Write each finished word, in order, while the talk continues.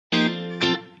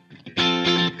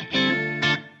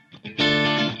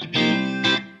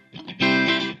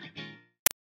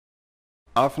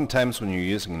Oftentimes when you're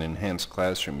using an enhanced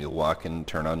classroom, you'll walk in,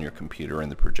 turn on your computer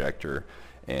and the projector,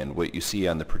 and what you see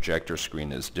on the projector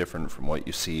screen is different from what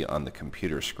you see on the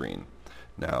computer screen.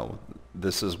 Now,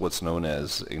 this is what's known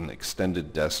as an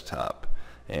extended desktop,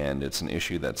 and it's an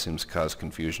issue that seems to cause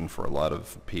confusion for a lot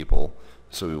of people,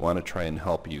 so we want to try and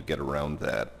help you get around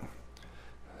that.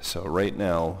 So right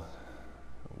now,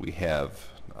 we have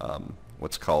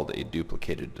what's called a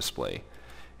duplicated display.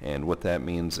 And what that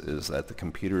means is that the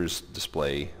computer's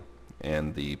display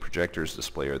and the projector's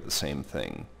display are the same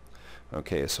thing.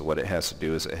 Okay, so what it has to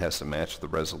do is it has to match the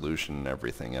resolution and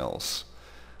everything else.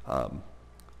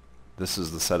 This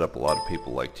is the setup a lot of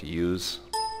people like to use,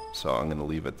 so I'm going to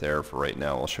leave it there for right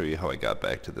now. I'll show you how I got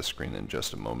back to the screen in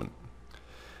just a moment.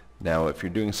 Now, if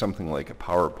you're doing something like a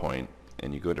PowerPoint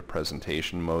and you go to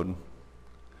presentation mode,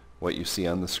 what you see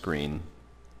on the screen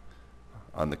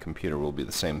on the computer will be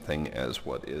the same thing as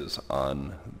what is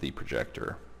on the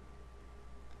projector.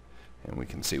 And we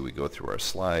can see we go through our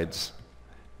slides,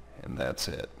 and that's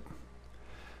it.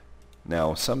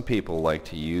 Now, some people like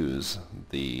to use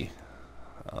the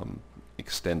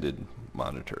extended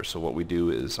monitor. So what we do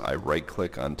is I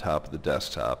right-click on top of the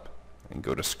desktop and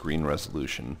go to Screen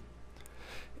Resolution.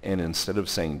 And instead of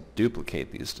saying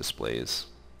duplicate these displays,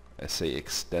 I say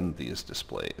extend these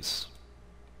displays.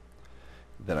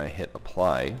 Then I hit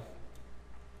apply,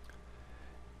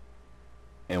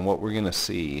 and what we're going to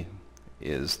see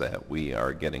is that we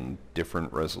are getting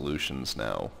different resolutions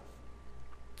now.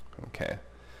 Okay,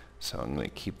 so I'm going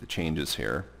to keep the changes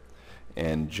here,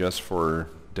 and just for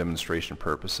demonstration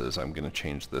purposes I'm going to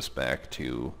change this back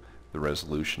to the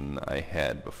resolution I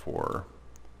had before,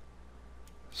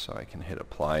 so I can hit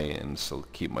apply and still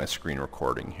keep my screen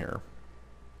recording here.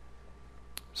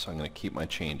 So I'm going to keep my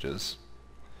changes.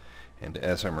 And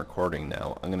as I'm recording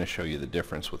now, I'm going to show you the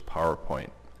difference with PowerPoint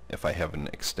if I have an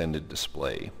extended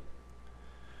display.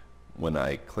 When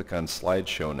I click on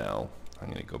slideshow now, I'm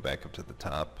going to go back up to the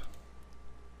top.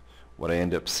 What I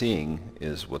end up seeing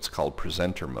is what's called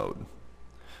presenter mode.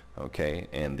 Okay,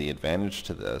 and the advantage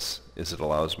to this is it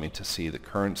allows me to see the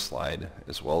current slide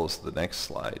as well as the next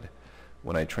slide.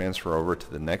 When I transfer over to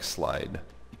the next slide,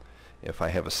 if I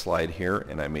have a slide here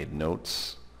and I made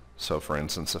notes, so for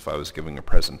instance, if I was giving a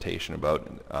presentation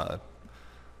about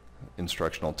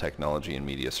instructional technology and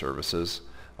media services,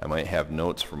 I might have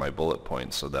notes for my bullet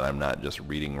points so that I'm not just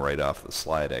reading right off the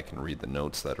slide. I can read the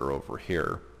notes that are over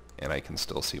here, and I can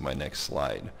still see my next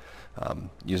slide.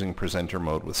 Using presenter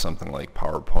mode with something like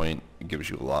PowerPoint gives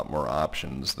you a lot more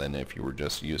options than if you were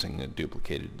just using a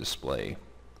duplicated display.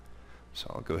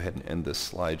 So I'll go ahead and end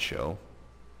this slideshow.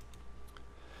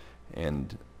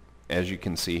 And as you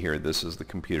can see here, this is the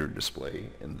computer display,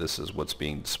 and this is what's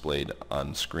being displayed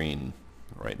on screen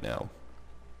right now.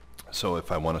 So if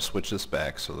I want to switch this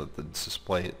back so that the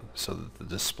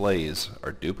displays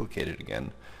are duplicated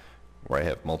again, where I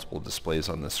have multiple displays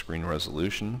on the screen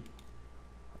resolution,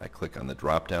 I click on the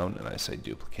drop down and I say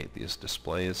duplicate these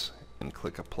displays and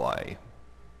click apply.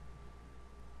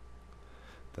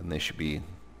 Then they should be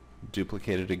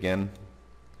duplicated again,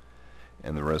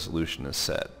 and the resolution is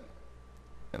set.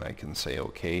 And I can say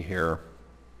OK here,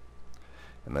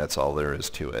 and that's all there is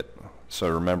to it. So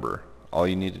remember, all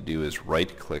you need to do is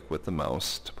right-click with the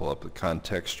mouse to pull up the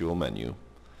contextual menu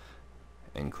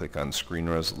and click on Screen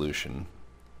Resolution.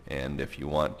 And if you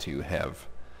want to have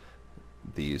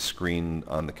the screen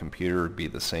on the computer be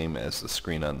the same as the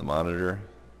screen on the monitor,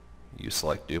 you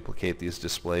select Duplicate these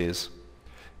displays.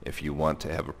 If you want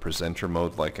to have a presenter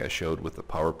mode like I showed with the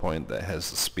PowerPoint that has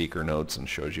the speaker notes and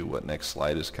shows you what next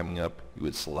slide is coming up, you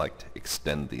would select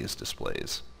Extend these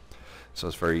displays. So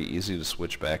it's very easy to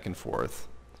switch back and forth,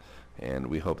 and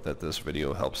we hope that this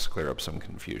video helps clear up some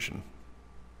confusion.